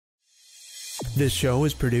This show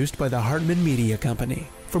is produced by the Hartman Media Company.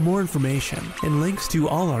 For more information and links to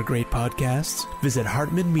all our great podcasts, visit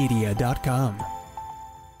hartmanmedia.com.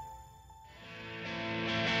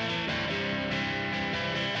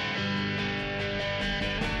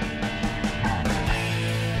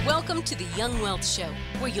 Welcome to the Young Wealth Show,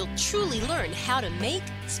 where you'll truly learn how to make,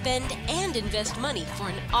 spend, and invest money for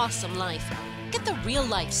an awesome life. Get the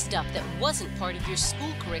real-life stuff that wasn't part of your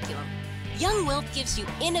school curriculum. Young Wealth gives you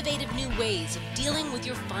innovative new ways of dealing with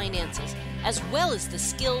your finances, as well as the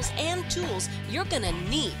skills and tools you're going to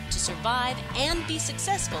need to survive and be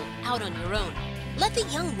successful out on your own. Let the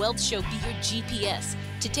Young Wealth Show be your GPS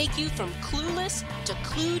to take you from clueless to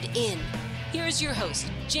clued in. Here's your host,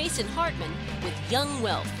 Jason Hartman, with Young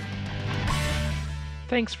Wealth.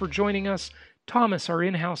 Thanks for joining us. Thomas, our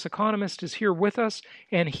in-house economist, is here with us,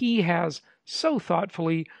 and he has so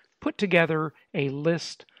thoughtfully put together a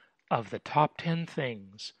list of the top 10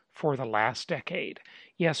 things for the last decade.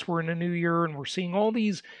 Yes, we're in a new year, and we're seeing all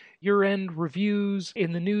these year-end reviews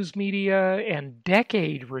in the news media and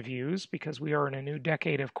decade reviews, because we are in a new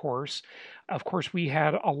decade, of course. Of course, we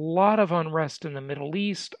had a lot of unrest in the Middle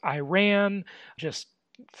East, Iran, just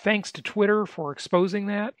thanks to Twitter for exposing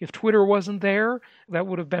that. If Twitter wasn't there, that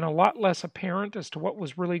would have been a lot less apparent as to what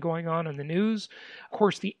was really going on in the news. Of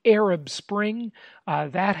course, the Arab Spring,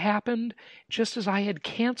 that happened just as I had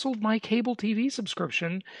canceled my cable TV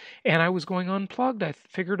subscription and I was going unplugged. I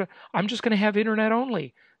figured I'm just going to have internet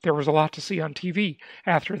only. There was a lot to see on TV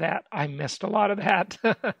after that. I missed a lot of that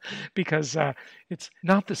because it's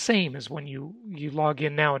not the same as when you log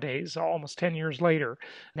in nowadays, almost 10 years later.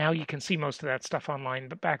 Now you can see most of that stuff online,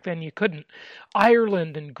 but back then you couldn't.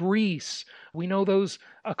 Ireland and Greece, we know those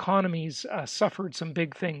economies suffered some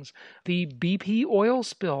big things. The BP oil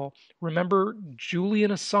spill, remember Julian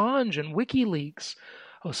Assange and WikiLeaks.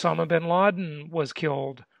 Osama bin Laden was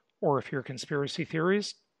killed, or if you're a conspiracy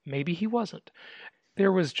theorist, maybe he wasn't.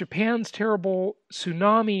 There was Japan's terrible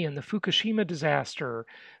tsunami and the Fukushima disaster.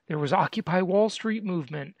 There was Occupy Wall Street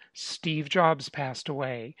movement. Steve Jobs passed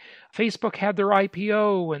away. Facebook had their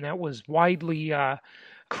IPO, and that was widely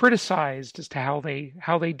criticized as to how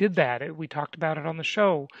they did that. We talked about it on the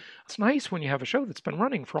show. It's nice when you have a show that's been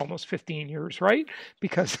running for almost 15 years, right?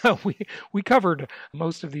 Because we covered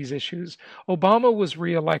most of these issues. Obama was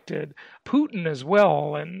reelected, Putin as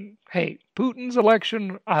well, and hey, Putin's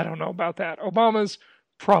election, I don't know about that. Obama's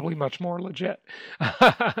probably much more legit.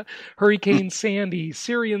 Hurricane Sandy,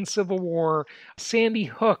 Syrian civil war, Sandy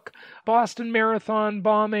Hook, Boston Marathon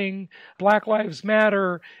bombing, Black Lives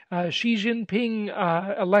Matter, Xi Jinping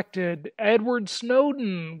elected, Edward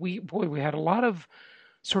Snowden. We had a lot of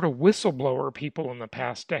sort of whistleblower people in the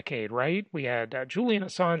past decade, right? We had Julian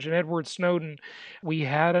Assange and Edward Snowden. We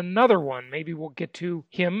had another one. Maybe we'll get to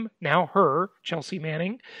him, now her, Chelsea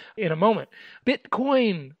Manning, in a moment.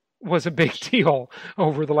 Bitcoin was a big deal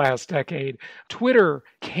over the last decade. Twitter,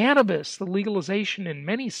 cannabis, the legalization in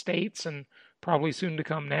many states and probably soon to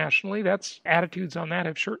come nationally. Attitudes on that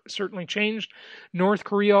have certainly changed. North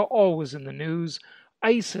Korea, always in the news.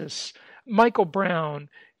 ISIS, Michael Brown,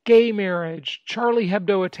 gay marriage, Charlie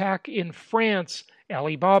Hebdo attack in France,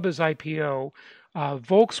 Alibaba's IPO,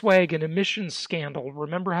 Volkswagen emissions scandal.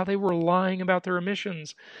 Remember how they were lying about their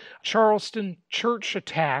emissions? Church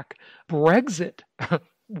attack, Brexit.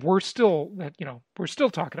 We're still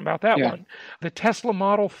talking about that one. The Tesla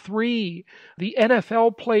Model 3, the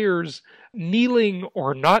NFL players kneeling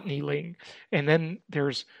or not kneeling. And then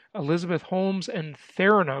there's Elizabeth Holmes and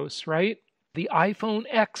Theranos, right? The iPhone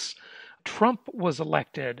X. Trump was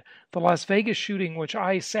elected, the Las Vegas shooting, which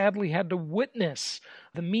I sadly had to witness,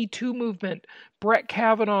 the Me Too movement, Brett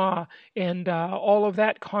Kavanaugh, and all of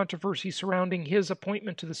that controversy surrounding his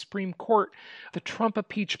appointment to the Supreme Court, the Trump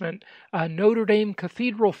impeachment, Notre Dame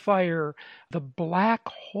Cathedral fire, the black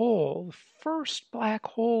hole, the first black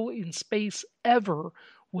hole in space ever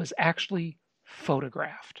was actually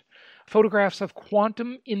photographed. Photographs of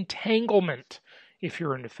quantum entanglement, if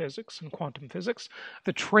you're into physics and quantum physics,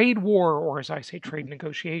 the trade war, or as I say, trade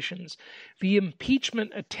negotiations, the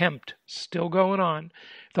impeachment attempt still going on,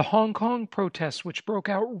 the Hong Kong protests, which broke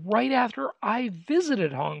out right after I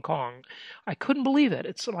visited Hong Kong. I couldn't believe it.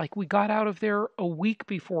 It's like we got out of there a week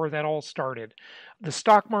before that all started. The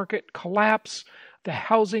stock market collapse, the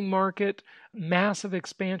housing market, massive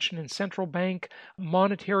expansion in central bank,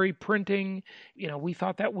 monetary printing. We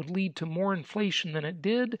thought that would lead to more inflation than it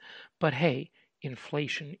did, but hey,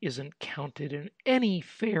 inflation isn't counted in any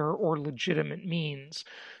fair or legitimate means.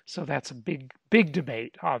 So that's a big, big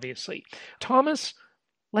debate, obviously. Thomas,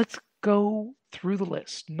 let's go through the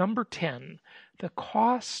list. Number 10, the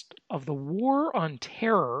cost of the war on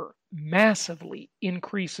terror massively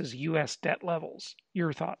increases U.S. debt levels.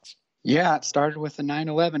 Your thoughts? Yeah, it started with the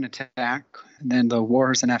 9/11 attack, and then the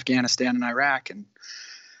wars in Afghanistan and Iraq. And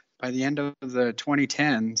by the end of the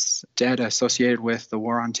 2010s, debt associated with the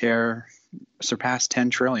war on terror surpassed 10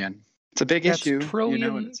 trillion. It's a big That's issue.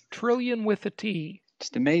 trillion with a T.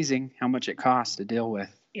 Just amazing how much it costs to deal with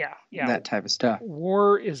that type of stuff.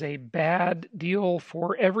 War is a bad deal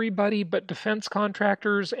for everybody but defense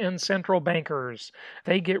contractors and central bankers.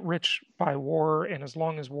 They get rich by war, and as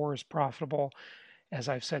long as war is profitable, as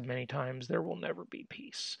I've said many times, there will never be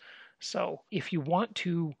peace. So if you want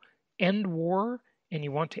to end war and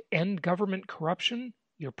you want to end government corruption,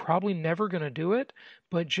 you're probably never going to do it,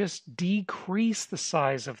 but just decrease the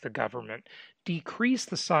size of the government, decrease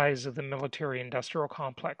the size of the military-industrial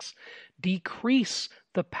complex, decrease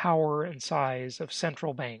the power and size of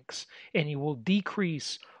central banks, and you will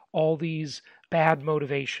decrease all these bad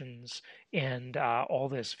motivations and all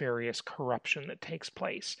this various corruption that takes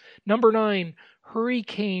place. Number 9,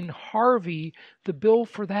 Hurricane Harvey. The bill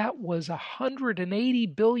for that was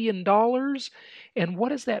 $180 billion. And what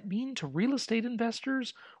does that mean to real estate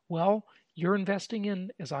investors? Well, you're investing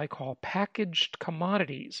in, as I call, packaged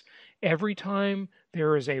commodities. Every time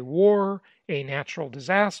there is a war, a natural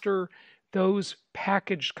disaster, those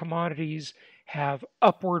packaged commodities have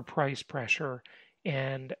upward price pressure.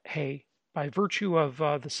 And hey, by virtue of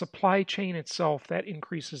the supply chain itself, that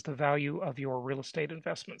increases the value of your real estate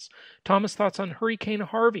investments. Thomas, thoughts on Hurricane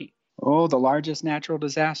Harvey? Oh, the largest natural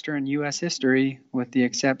disaster in U.S. history, with the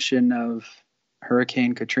exception of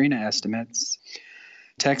Hurricane Katrina estimates.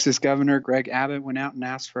 Texas Governor Greg Abbott went out and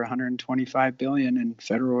asked for $125 billion in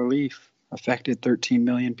federal relief. Affected 13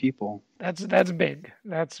 million people. That's big.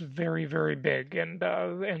 That's very, very big. And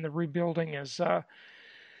the rebuilding is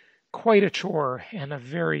quite a chore and a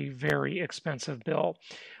very, very expensive bill.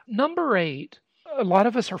 Number 8, a lot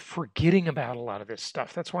of us are forgetting about a lot of this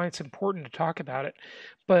stuff. That's why it's important to talk about it.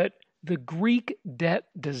 But the Greek debt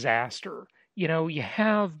disaster, you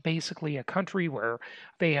have basically a country where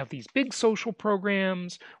they have these big social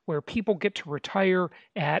programs where people get to retire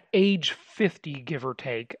at age 50, give or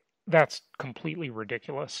take. That's completely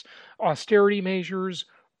ridiculous. Austerity measures,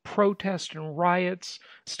 protests and riots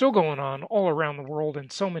still going on all around the world in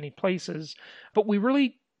so many places. But we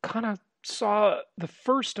really kind of saw the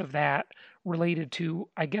first of that related to,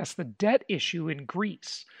 I guess, the debt issue in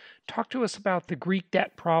Greece. Talk to us about the Greek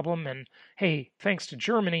debt problem. And hey, thanks to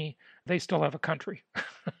Germany, they still have a country.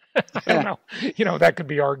 I don't know. That could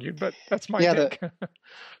be argued, but that's my take.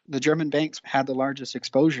 The German banks had the largest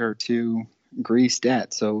exposure to Greece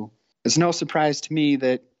debt. So it's no surprise to me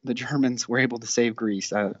that the Germans were able to save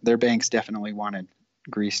Greece. Their banks definitely wanted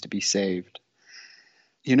Greece to be saved.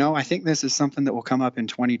 I think this is something that will come up in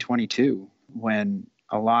 2022 when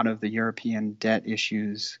a lot of the European debt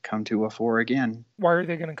issues come to a fore again. Why are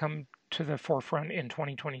they going to come to the forefront in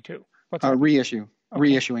 2022?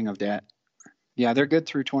 Reissuing of debt. Yeah, they're good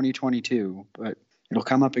through 2022, but it'll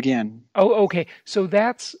come up again. Oh, okay. So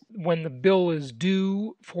that's when the bill is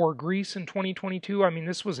due for Greece in 2022. I mean,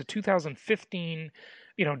 this was a 2015,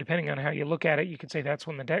 depending on how you look at it, you could say that's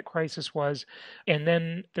when the debt crisis was. And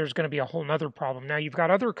then there's going to be a whole nother problem. Now, you've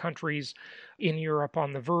got other countries in Europe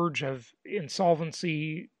on the verge of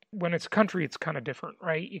insolvency. When it's a country, it's kind of different,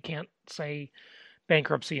 right? You can't say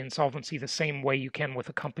bankruptcy, insolvency the same way you can with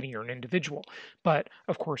a company or an individual. But,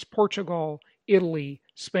 of course, Portugal, Italy,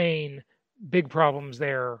 Spain, big problems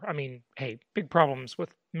there. I mean, hey, big problems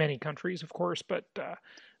with many countries, of course, but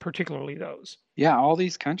particularly those. Yeah, all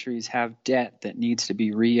these countries have debt that needs to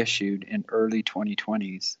be reissued in early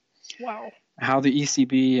 2020s. Wow. How the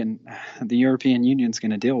ECB and the European Union is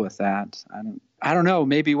going to deal with that, I don't know.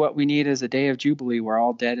 Maybe what we need is a day of jubilee where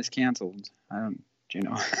all debt is canceled.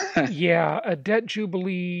 Yeah, a debt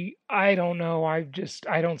jubilee, I don't know. I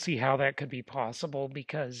don't see how that could be possible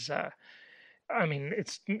because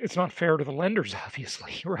it's not fair to the lenders,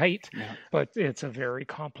 obviously, right? Yeah. But it's a very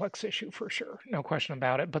complex issue for sure. No question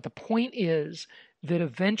about it. But the point is that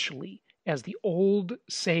eventually, as the old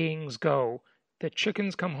sayings go, the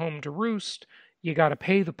chickens come home to roost. You got to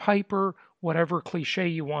pay the piper, whatever cliche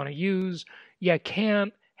you want to use. You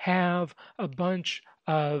can't have a bunch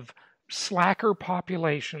of slacker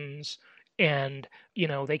populations and,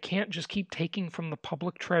 they can't just keep taking from the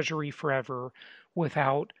public treasury forever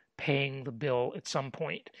without paying the bill at some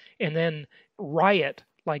point. And then riot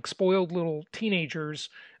like spoiled little teenagers,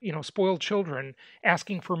 spoiled children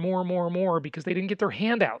asking for more and more and more because they didn't get their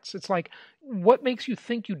handouts. It's like, what makes you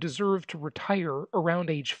think you deserve to retire around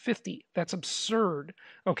age 50? That's absurd.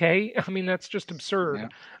 Okay? I mean, that's just absurd. Yeah.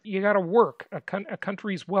 You got to work. A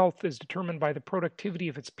country's wealth is determined by the productivity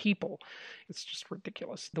of its people. It's just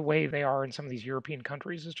ridiculous. The way they are in some of these European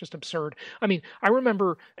countries is just absurd. I mean, I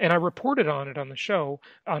remember, and I reported on it on the show,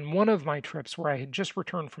 on one of my trips where I had just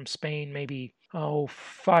returned from Spain maybe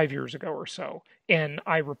 5 years ago or so. And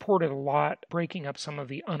I reported a lot, breaking up some of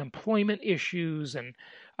the unemployment issues and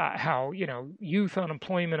how, youth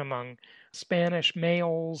unemployment among Spanish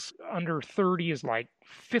males under 30 is like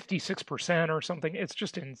 56% or something. It's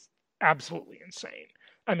just absolutely insane.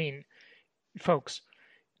 I mean, folks,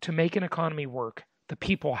 to make an economy work, the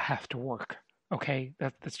people have to work. Okay,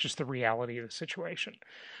 that's just the reality of the situation.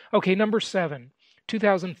 Okay, number 7,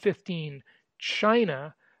 2015,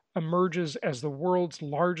 China emerges as the world's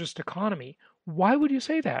largest economy. Why would you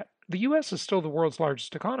say that? The U.S. is still the world's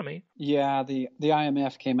largest economy. Yeah, the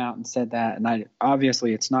IMF came out and said that, and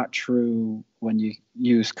obviously it's not true when you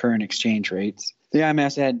use current exchange rates. The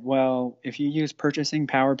IMF said, well, if you use purchasing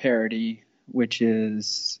power parity, which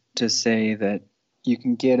is to say that you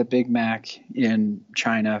can get a Big Mac in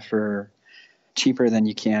China for cheaper than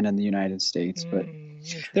you can in the United States. But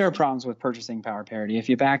there are problems with purchasing power parity. If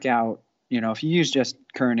you back out, if you use just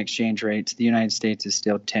current exchange rates, the United States is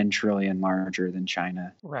still 10 trillion larger than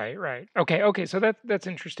China. Right. Okay, so that's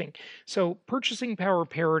interesting. So purchasing power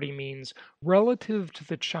parity means relative to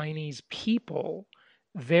the Chinese people,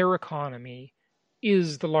 their economy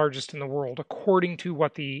is the largest in the world, according to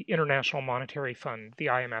what the International Monetary Fund, the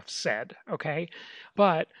IMF, said, okay?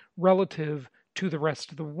 But relative to the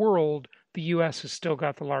rest of the world, the U.S. has still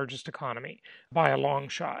got the largest economy by a long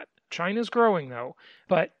shot. China's growing, though,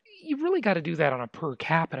 but you really got to do that on a per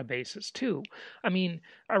capita basis, too. I mean,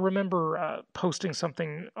 I remember posting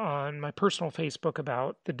something on my personal Facebook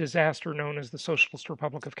about the disaster known as the Socialist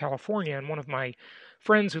Republic of California, and one of my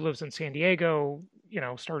friends who lives in San Diego,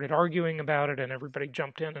 started arguing about it, and everybody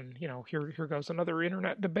jumped in, and, here goes another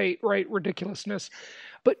internet debate, right? Ridiculousness.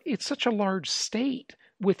 But it's such a large state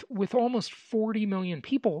with almost 40 million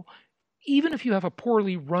people. Even if you have a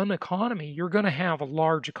poorly run economy, you're going to have a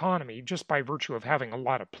large economy just by virtue of having a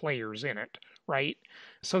lot of players in it, right?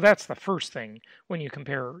 So that's the first thing when you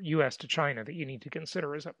compare U.S. to China that you need to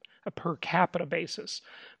consider as a per capita basis.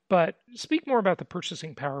 But speak more about the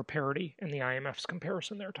purchasing power parity and the IMF's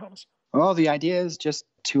comparison there, Thomas. Well, the idea is just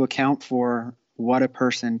to account for what a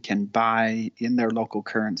person can buy in their local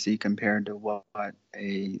currency compared to what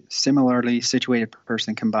a similarly situated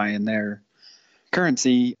person can buy in their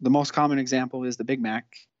currency. The most common example is the Big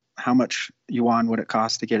Mac. How much yuan would it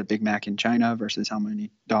cost to get a Big Mac in China versus how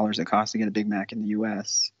many dollars it costs to get a Big Mac in the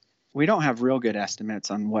U.S.? We don't have real good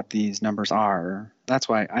estimates on what these numbers are. That's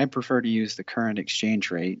why I prefer to use the current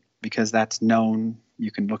exchange rate, because that's known. You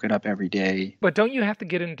can look it up every day. But don't you have to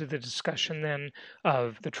get into the discussion then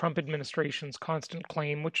of the Trump administration's constant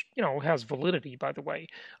claim, which, has validity, by the way,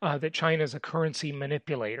 that China is a currency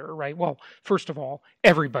manipulator, right? Well, first of all,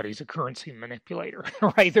 everybody's a currency manipulator,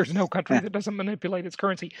 right? There's no country that doesn't manipulate its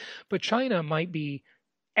currency. But China might be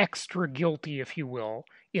extra guilty, if you will,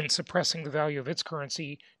 in suppressing the value of its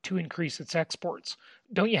currency to increase its exports.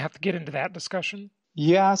 Don't you have to get into that discussion?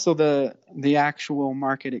 Yeah, so the actual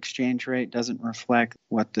market exchange rate doesn't reflect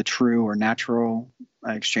what the true or natural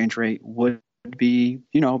exchange rate would be,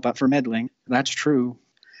 but for meddling, that's true.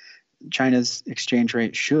 China's exchange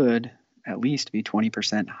rate should at least be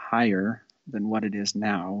 20% higher than what it is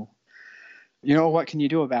now. What can you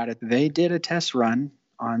do about it? They did a test run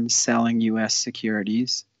on selling U.S.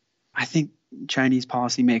 securities. I think Chinese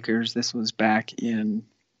policymakers, this was back in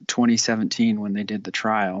 2017 when they did the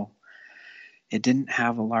trial, it didn't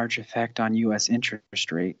have a large effect on U.S.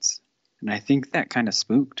 interest rates. And I think that kind of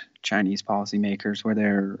spooked Chinese policymakers,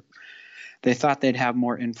 where they thought they'd have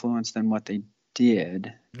more influence than what they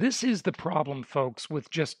did. This is the problem, folks, with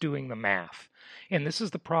just doing the math. And this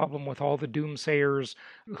is the problem with all the doomsayers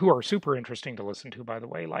who are super interesting to listen to, by the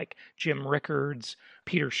way, like Jim Rickards,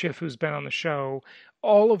 Peter Schiff, who's been on the show,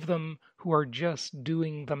 all of them who are just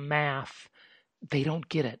doing the math. They don't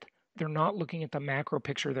get it. They're not looking at the macro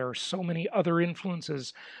picture. There are so many other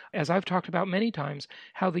influences, as I've talked about many times,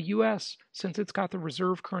 how the U.S., since it's got the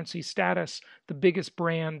reserve currency status, the biggest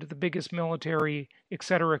brand, the biggest military, et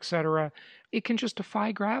cetera, it can just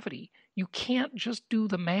defy gravity. You can't just do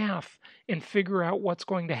the math and figure out what's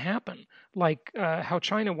going to happen, like how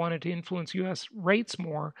China wanted to influence U.S. rates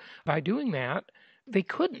more by doing that. They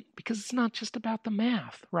couldn't, because it's not just about the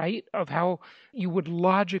math, right? Of how you would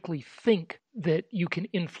logically think that you can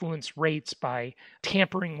influence rates by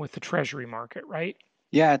tampering with the treasury market, right?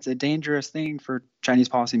 Yeah, it's a dangerous thing for Chinese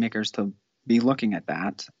policymakers to be looking at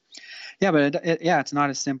that. Yeah, but it's not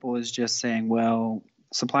as simple as just saying, well,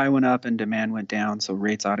 supply went up and demand went down, so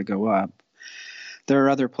rates ought to go up. There are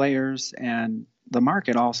other players, and the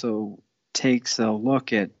market also takes a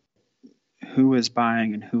look at who is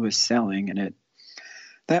buying and who is selling, and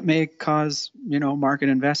that may cause, market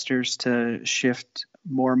investors to shift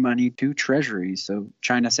more money to treasuries. So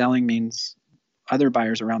China selling means other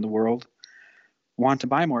buyers around the world want to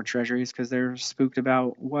buy more treasuries because they're spooked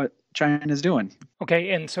about what China's doing.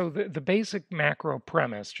 Okay, and so the basic macro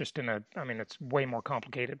premise, it's way more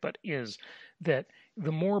complicated, but is that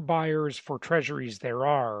the more buyers for treasuries there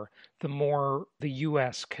are, the more the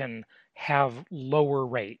U.S. can have lower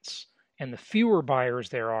rates. And the fewer buyers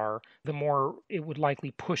there are, the more it would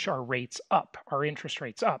likely push our rates up, our interest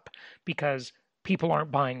rates up, because people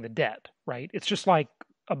aren't buying the debt, right? It's just like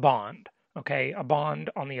a bond. Okay, a bond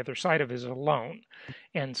on the other side of it is a loan.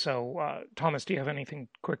 And so, Thomas, do you have anything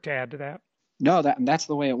quick to add to that? No, that's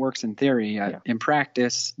the way it works in theory. Yeah. In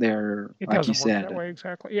practice, it like you doesn't work said, that way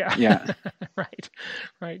exactly. Yeah. Yeah.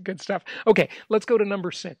 Right. Good stuff. Okay, let's go to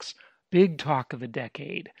number 6. Big talk of the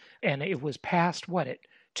decade. And it was past, at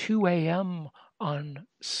 2 a.m. on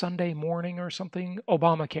Sunday morning or something?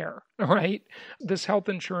 Obamacare, right? This health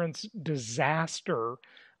insurance disaster.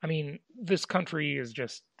 I mean, this country is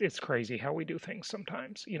it's crazy how we do things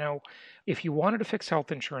sometimes. If you wanted to fix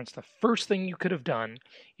health insurance, the first thing you could have done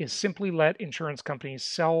is simply let insurance companies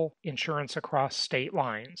sell insurance across state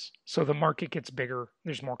lines. So the market gets bigger,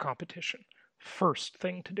 there's more competition. First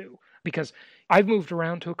thing to do. Because I've moved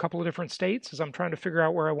around to a couple of different states as I'm trying to figure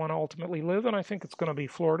out where I want to ultimately live, and I think it's going to be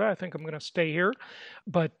Florida. I think I'm going to stay here.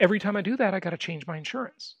 But every time I do that, I got to change my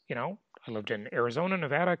insurance. I lived in Arizona,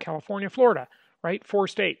 Nevada, California, Florida. Right? 4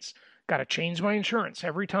 states. Got to change my insurance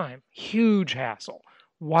every time. Huge hassle.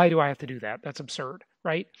 Why do I have to do that? That's absurd,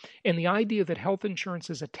 right? And the idea that health insurance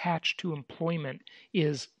is attached to employment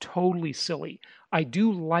is totally silly. I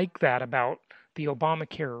do like that about the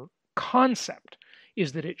Obamacare concept,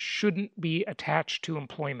 is that it shouldn't be attached to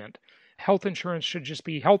employment. Health insurance should just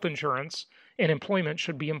be health insurance, and employment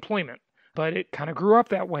should be employment. But it kind of grew up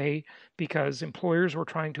that way because employers were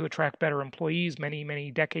trying to attract better employees many, many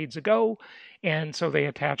decades ago. And so they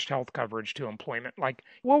attached health coverage to employment. Like,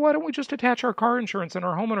 well, why don't we just attach our car insurance and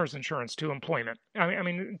our homeowner's insurance to employment? I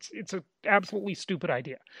mean, it's an absolutely stupid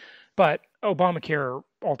idea. But Obamacare,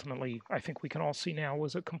 ultimately, I think we can all see now,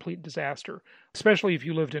 was a complete disaster, especially if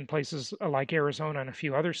you lived in places like Arizona and a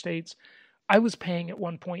few other states. I was paying at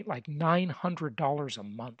one point like $900 a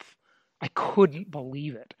month. I couldn't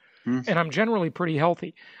believe it. And I'm generally pretty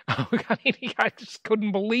healthy. I just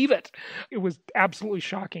couldn't believe it. It was absolutely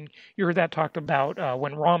shocking. You heard that talked about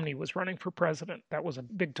when Romney was running for president. That was a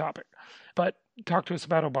big topic. But talk to us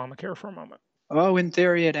about Obamacare for a moment. Oh, in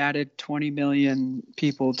theory, it added 20 million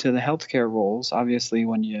people to the healthcare rolls. Obviously,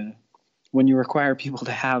 when you require people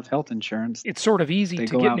to have health insurance, it's sort of easy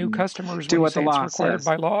to get new customers when you say it's required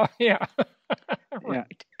by law. Yeah.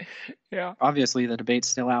 Right. Yeah. Obviously, the debate's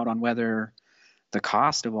still out on whether the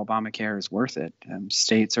cost of Obamacare is worth it.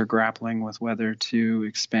 States are grappling with whether to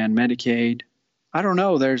expand Medicaid. I don't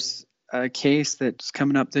know. There's a case that's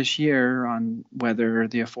coming up this year on whether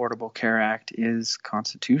the Affordable Care Act is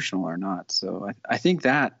constitutional or not. So I think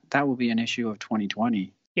that will be an issue of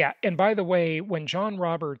 2020. Yeah, and by the way, when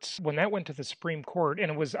that went to the Supreme Court,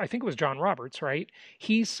 and I think it was John Roberts, right?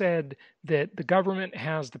 He said that the government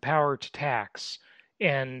has the power to tax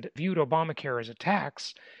and viewed Obamacare as a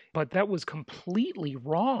tax, but that was completely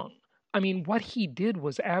wrong. I mean, what he did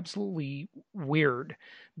was absolutely weird,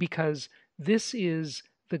 because this is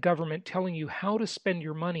the government telling you how to spend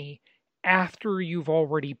your money after you've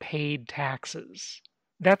already paid taxes.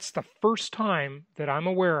 That's the first time that I'm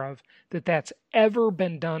aware of that that's ever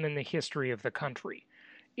been done in the history of the country.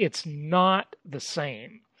 It's not the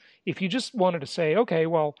same. If you just wanted to say, okay,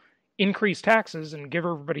 well, increase taxes and give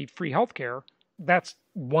everybody free health care, that's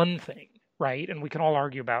one thing, right? And we can all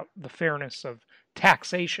argue about the fairness of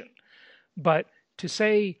taxation. But to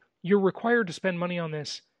say you're required to spend money on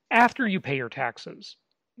this after you pay your taxes,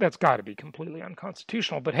 that's got to be completely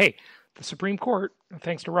unconstitutional. But hey, the Supreme Court,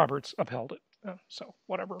 thanks to Roberts, upheld it. So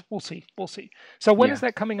whatever, we'll see. So when is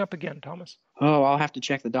that coming up again, Thomas? Oh, I'll have to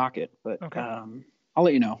check the docket, but okay. I'll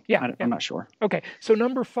let you know. I'm not sure. Okay, so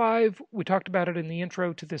number 5, we talked about it in the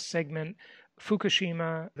intro to this segment,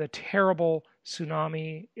 Fukushima, the terrible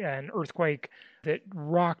tsunami and earthquake that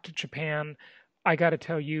rocked Japan. I got to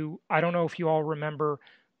tell you, I don't know if you all remember,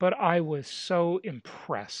 but I was so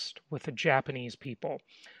impressed with the Japanese people.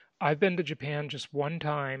 I've been to Japan just one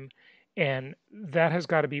time, and that has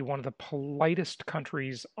got to be one of the politest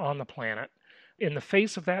countries on the planet. In the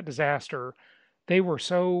face of that disaster, they were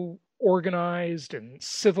so organized and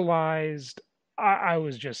civilized. I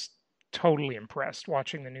was just totally impressed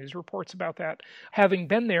watching the news reports about that. Having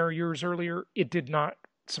been there years earlier, it did not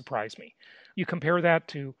surprise me. You compare that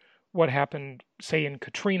to what happened, say, in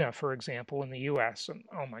Katrina, for example, in the US, and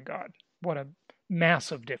oh my God, what a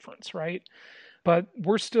massive difference, right? But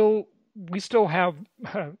we still have,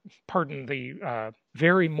 pardon the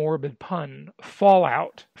very morbid pun,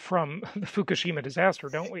 fallout from the Fukushima disaster,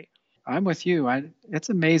 don't we? I'm with you. It's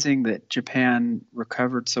amazing that Japan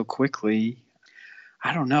recovered so quickly.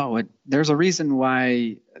 I don't know. There's a reason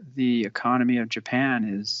why the economy of Japan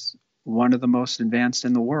is one of the most advanced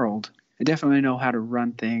in the world. They definitely know how to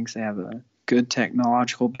run things. They have a good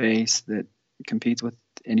technological base that competes with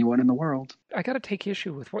anyone in the world. I got to take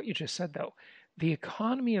issue with what you just said, though. The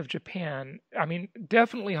economy of Japan, I mean,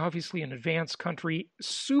 definitely, obviously, an advanced country,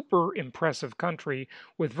 super impressive country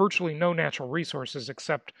with virtually no natural resources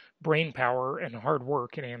except brain power and hard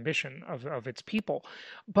work and ambition of its people.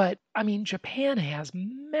 But, I mean, Japan has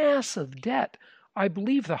massive debt. I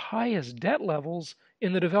believe the highest debt levels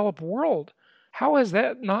in the developed world. How has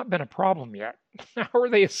that not been a problem yet? How are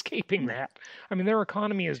they escaping that? I mean, their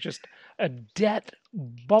economy is just a debt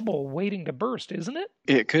bubble waiting to burst, isn't it?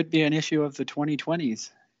 It could be an issue of the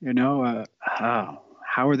 2020s.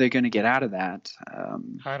 How are they going to get out of that?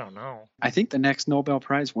 I don't know. I think the next Nobel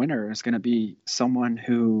Prize winner is going to be someone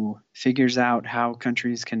who figures out how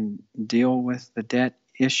countries can deal with the debt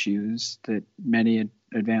issues that many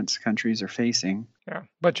advanced countries are facing. Yeah,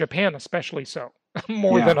 but Japan especially so.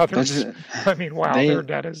 More than others. I mean, wow, their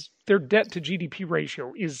debt to GDP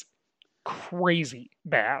ratio is crazy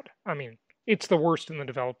bad. I mean, it's the worst in the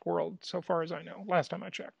developed world, so far as I know, last time I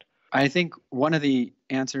checked. I think one of the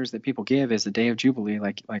answers that people give is the day of Jubilee,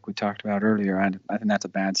 like we talked about earlier. I think that's a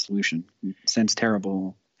bad solution. It sends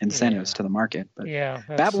terrible incentives to the market. But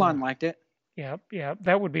Babylon liked it. Yeah,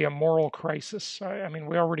 that would be a moral crisis. I mean,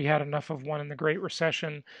 we already had enough of one in the Great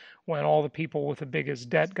Recession when all the people with the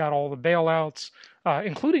biggest debt got all the bailouts,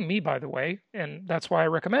 including me, by the way. And that's why I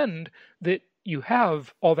recommend that you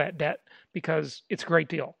have all that debt, because it's a great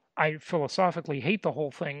deal. I philosophically hate the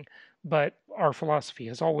whole thing, but our philosophy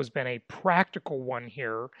has always been a practical one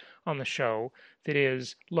here on the show. That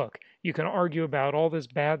is, look, you can argue about all this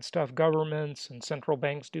bad stuff governments and central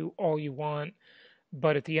banks do all you want,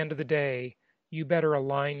 but at the end of the day, you better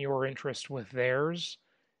align your interest with theirs,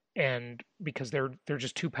 and because they're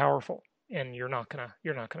just too powerful, and you're not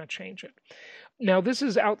gonna change it. Now, this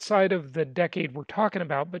is outside of the decade we're talking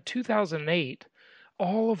about, but 2008,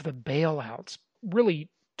 all of the bailouts, really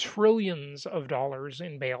trillions of dollars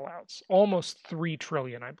in bailouts, almost 3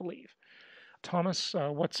 trillion, I believe. Thomas,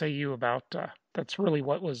 what say you about that's really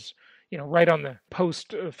what was right on the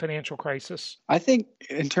post-financial crisis? I think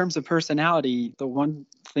in terms of personality, the one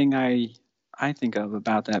thing I think of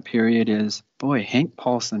about that period is, boy, Hank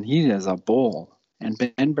Paulson, he is a bull. And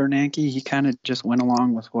Ben Bernanke, he kind of just went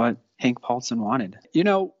along with what Hank Paulson wanted.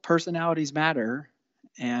 Personalities matter,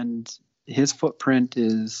 and his footprint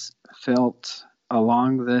is felt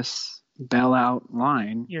along this bailout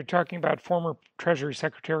line. You're talking about former Treasury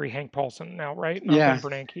Secretary Hank Paulson now, right? Not Ben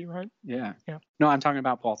Bernanke, right? Yeah. No, I'm talking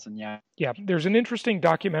about Paulson, yeah. Yeah, there's an interesting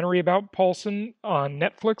documentary about Paulson on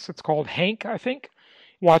Netflix. It's called Hank, I think.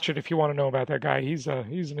 Watch it if you want to know about that guy. He's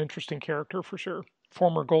an interesting character for sure.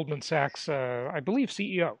 Former Goldman Sachs, I believe,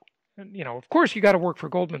 CEO. And, of course, you got to work for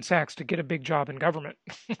Goldman Sachs to get a big job in government.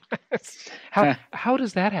 How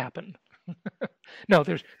does that happen? No,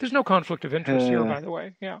 there's no conflict of interest here, by the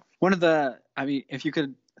way. Yeah. If you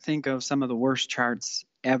could think of some of the worst charts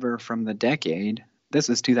ever from the decade, this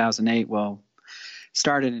is 2008. Well,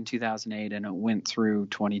 started in 2008 and it went through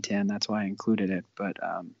 2010. That's why I included it. But,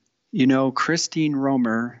 Christine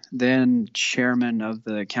Romer, then chairman of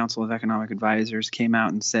the Council of Economic Advisors, came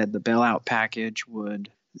out and said the bailout package would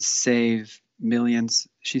save millions.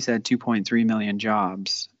 She said 2.3 million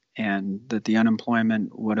jobs, and that the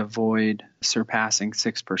unemployment would avoid surpassing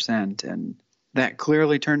 6%. And that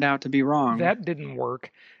clearly turned out to be wrong. That didn't work.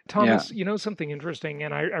 Thomas, something interesting,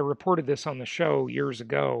 and I reported this on the show years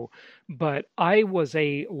ago, but I was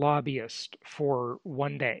a lobbyist for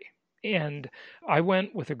one day. And I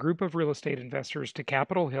went with a group of real estate investors to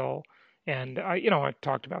Capitol Hill. And I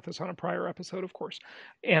talked about this on a prior episode, of course.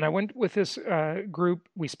 And I went with this group.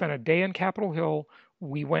 We spent a day in Capitol Hill.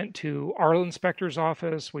 We went to Arlen Specter's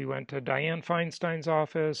office. We went to Dianne Feinstein's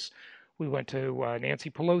office. We went to Nancy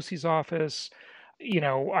Pelosi's office.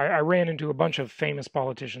 I ran into a bunch of famous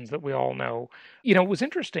politicians that we all know. It was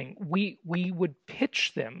interesting. We would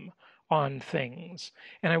pitch them on things.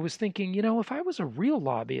 And I was thinking, if I was a real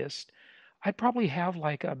lobbyist, I'd probably have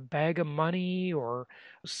like a bag of money or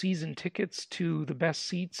season tickets to the best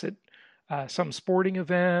seats at some sporting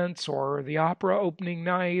events or the opera opening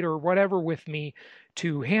night or whatever with me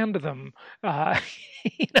to hand to them. Uh,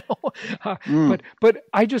 you know, but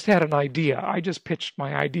I just had an idea. I just pitched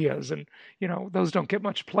my ideas, and those don't get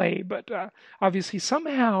much play. But obviously,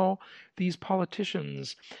 somehow these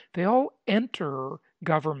politicians, they all enter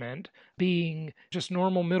government being just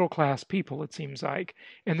normal middle class people, it seems like,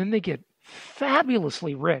 and then they get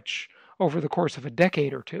fabulously rich over the course of a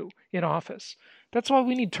decade or two in office. That's why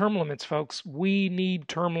we need term limits, folks. We need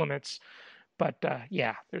term limits. But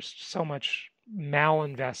there's so much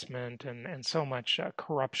malinvestment and so much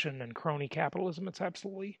corruption and crony capitalism. It's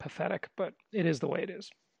absolutely pathetic, but it is the way it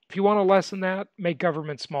is. If you want to lessen that, make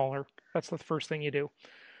government smaller. That's the first thing you do.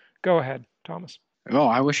 Go ahead, Thomas. Oh,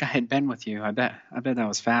 I wish I had been with you. I bet that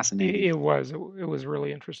was fascinating. It was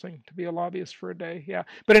really interesting to be a lobbyist for a day. Yeah.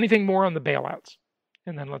 But anything more on the bailouts?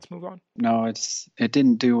 And then let's move on. No, it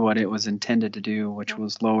didn't do what it was intended to do, which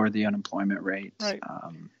was lower the unemployment rate. Right.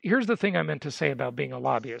 Here's the thing I meant to say about being a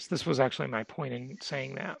lobbyist. This was actually my point in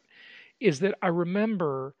saying that, is that I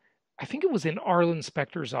remember, I think it was in Arlen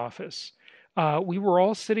Specter's office. We were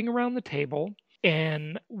all sitting around the table,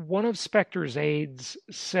 and one of Specter's aides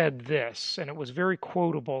said this, and it was very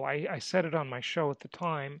quotable. I said it on my show at the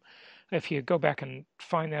time. If you go back and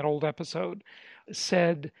find that old episode,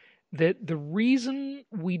 said that the reason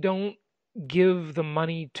we don't give the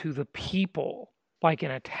money to the people, like in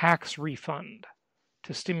a tax refund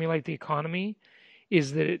to stimulate the economy,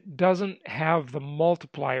 is that it doesn't have the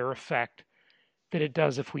multiplier effect that it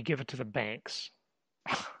does if we give it to the banks.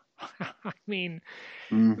 I mean,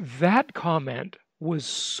 that comment was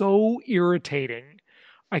so irritating.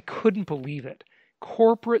 I couldn't believe it.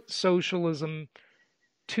 Corporate socialism,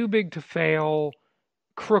 too big to fail,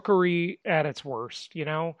 crookery at its worst,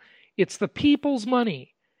 It's the people's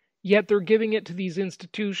money, yet they're giving it to these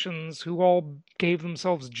institutions who all gave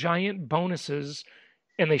themselves giant bonuses,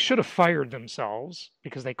 and they should have fired themselves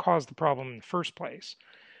because they caused the problem in the first place.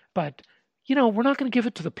 But, we're not going to give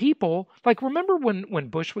it to the people. Like, remember when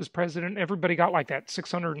Bush was president, everybody got like that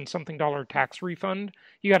 $600 and something tax refund?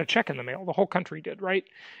 You got a check in the mail. The whole country did, right?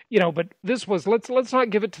 But this was, let's not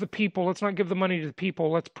give it to the people. Let's not give the money to the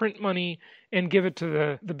people. Let's print money and give it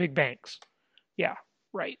to the big banks. Yeah,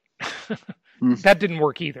 right. That didn't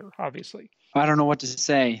work either, obviously. I don't know what to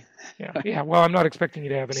say. Yeah. Well, I'm not expecting you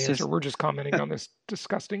to have an answer. We're just commenting on this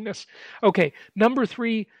disgustingness. Okay, number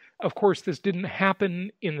 3, of course, this didn't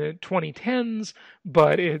happen in the 2010s,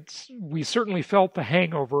 but we certainly felt the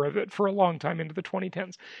hangover of it for a long time into the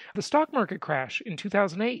 2010s. The stock market crash in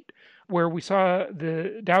 2008, where we saw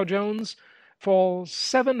the Dow Jones fall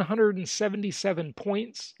 777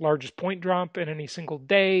 points, largest point drop in any single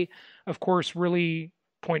day. Of course, really,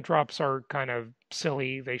 point drops are kind of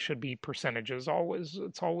silly. They should be percentages always.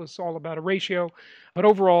 It's always all about a ratio. But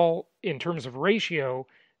overall, in terms of ratio,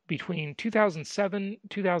 between 2007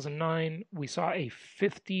 2009, we saw a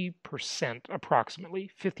 50%,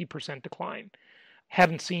 approximately 50% decline.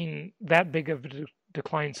 Hadn't seen that big of a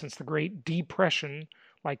decline since the Great Depression,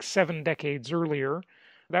 like 7 decades earlier.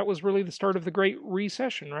 That was really the start of the Great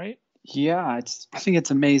Recession, right? Yeah, I think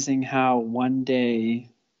it's amazing how one day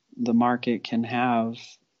the market can have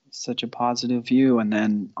such a positive view, and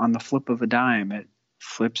then on the flip of a dime, it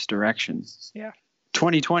flips directions. Yeah.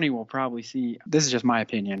 2020 we'll probably see. This is just my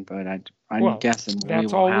opinion, but I'm guessing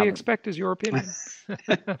that's all we expect is your opinion.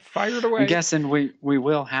 Fire it away. I'm guessing we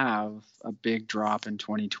will have a big drop in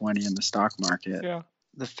 2020 in the stock market. Yeah.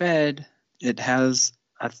 The Fed, it has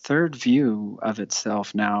a third view of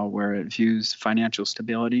itself now, where it views financial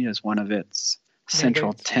stability as one of its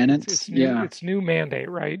central tenets. It's new mandate,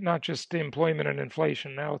 right? Not just employment and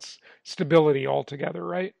inflation. Now it's stability altogether,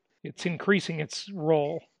 right? It's increasing its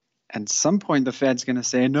role. At some point, the Fed's going to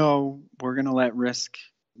say, no, we're going to let risk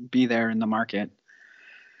be there in the market.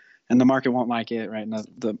 And the market won't like it, right?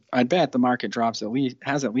 And I bet the market has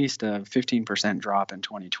at least a 15% drop in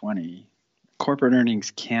 2020. Corporate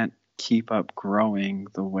earnings can't keep up growing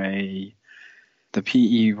the way the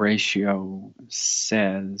PE ratio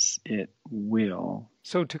says it will.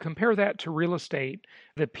 So to compare that to real estate,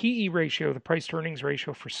 the PE ratio, the price to earnings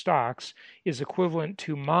ratio for stocks, is equivalent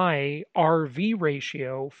to my RV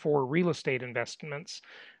ratio for real estate investments,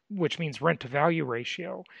 which means rent to value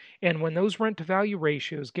ratio. And when those rent to value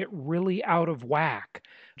ratios get really out of whack,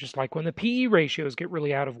 just like when the PE ratios get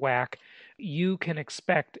really out of whack, you can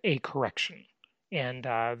expect a correction. And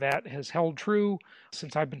that has held true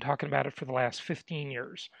since I've been talking about it for the last 15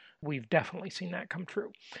 years. We've definitely seen that come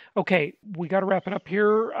true. Okay, we got to wrap it up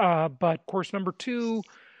here. But course number 2,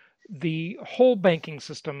 the whole banking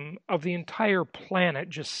system of the entire planet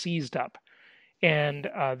just seized up. And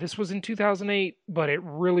this was in 2008, but it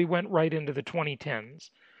really went right into the 2010s.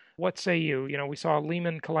 What say you? You know, we saw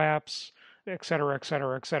Lehman collapse, et cetera, et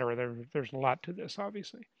cetera, et cetera. There's a lot to this,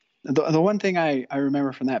 obviously. The one thing I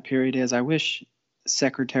remember from that period is I wish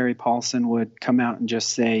Secretary Paulson would come out and just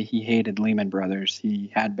say he hated Lehman Brothers.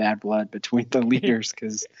 He had bad blood between the leaders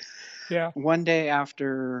because one day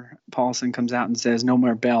after Paulson comes out and says no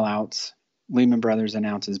more bailouts, Lehman Brothers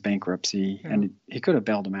announces bankruptcy, and he could have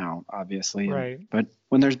bailed them out, obviously. Right. But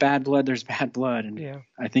when there's bad blood, there's bad blood, and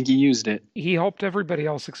I think he used it. He helped everybody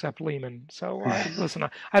else except Lehman. So listen,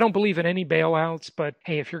 I don't believe in any bailouts, but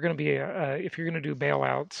hey, if you're going to do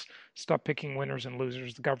bailouts, stop picking winners and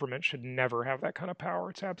losers. The government should never have that kind of power.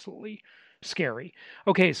 It's absolutely scary.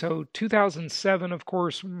 Okay, so 2007, of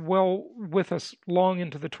course, well with us long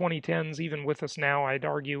into the 2010s, even with us now, I'd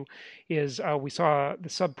argue, is we saw the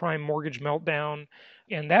subprime mortgage meltdown,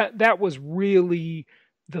 and that was really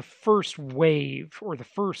the first wave or the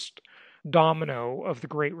first domino of the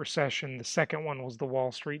Great Recession. The second one was the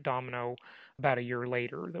Wall Street domino about a year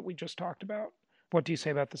later that we just talked about. What do you say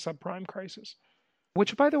about the subprime crisis?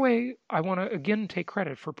 Which, by the way, I want to again take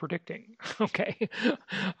credit for predicting. Okay.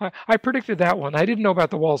 I predicted that one. I didn't know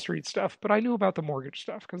about the Wall Street stuff, but I knew about the mortgage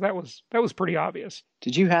stuff because that was pretty obvious.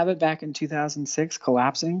 Did you have it back in 2006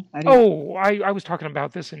 collapsing? I was talking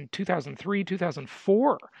about this in 2003,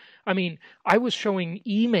 2004. I mean, I was showing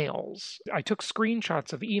emails. I took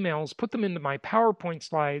screenshots of emails, put them into my PowerPoint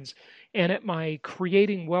slides, and at my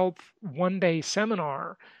Creating Wealth one-day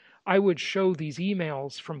seminar, I would show these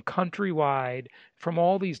emails from Countrywide, from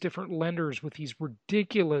all these different lenders with these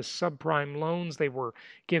ridiculous subprime loans they were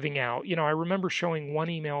giving out. You know, I remember showing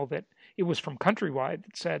one email that it was from Countrywide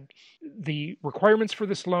that said, the requirements for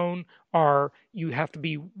this loan are you have to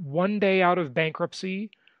be 1 day out of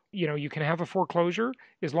bankruptcy. You know, you can have a foreclosure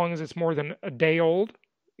as long as it's more than a day old.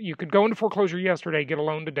 You could go into foreclosure yesterday, get a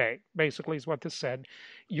loan today, basically is what this said.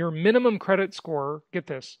 Your minimum credit score, get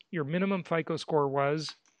this, your minimum FICO score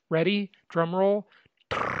was, ready, drum roll,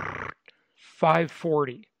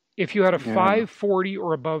 540. If you had a 540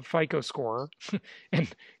 or above FICO score,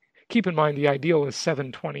 and keep in mind the ideal is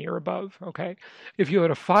 720 or above, okay? If you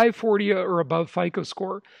had a 540 or above FICO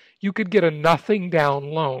score, you could get a nothing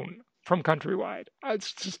down loan from Countrywide.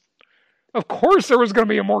 It's just, of course there was going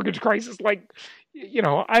to be a mortgage crisis. Like, you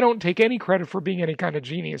know, I don't take any credit for being any kind of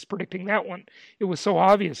genius predicting that one. It was so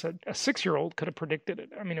obvious that a 6-year-old could have predicted it.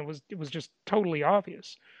 I mean, it was just totally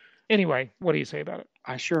obvious. Anyway, what do you say about it?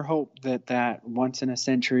 I sure hope that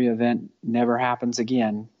once-in-a-century event never happens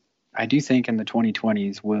again. I do think in the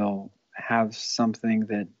 2020s we'll have something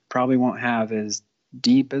that probably won't have as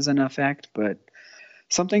deep as an effect, but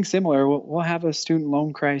something similar. We'll have a student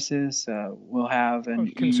loan crisis. We'll have an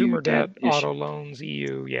consumer EU debt issue. Auto loans,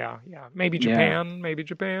 EU, yeah. Maybe Japan. Yeah. Maybe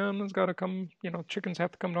Japan has got to come. You know, chickens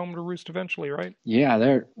have to come home to roost eventually, right? Yeah,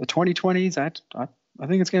 the 2020s. I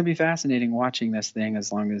think it's going to be fascinating watching this thing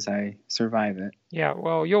as long as I survive it. Yeah,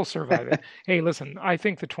 well, you'll survive it. Hey, listen, I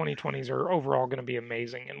think the 2020s are overall going to be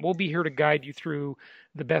amazing, and we'll be here to guide you through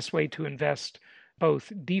the best way to invest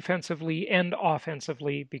both defensively and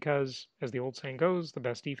offensively because, as the old saying goes, the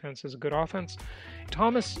best defense is a good offense.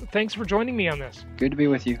 Thomas, thanks for joining me on this. Good to be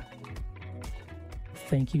with you.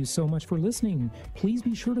 Thank you so much for listening. Please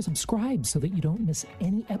be sure to subscribe so that you don't miss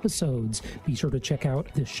any episodes. Be sure to check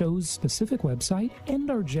out the show's specific website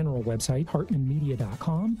and our general website,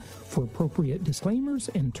 hartmanmedia.com, for appropriate disclaimers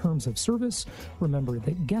and terms of service. Remember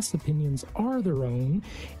that guest opinions are their own,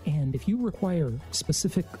 and if you require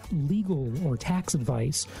specific legal or tax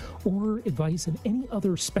advice or advice in any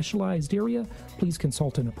other specialized area, please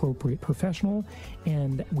consult an appropriate professional.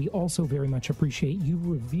 And we also very much appreciate you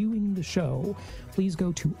reviewing the show. Please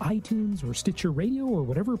go to iTunes or Stitcher Radio or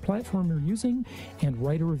whatever platform you're using and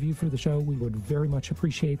write a review for the show. We would very much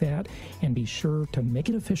appreciate that. And be sure to make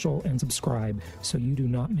it official and subscribe so you do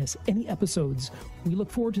not miss any episodes. We look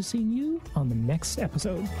forward to seeing you on the next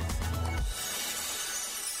episode.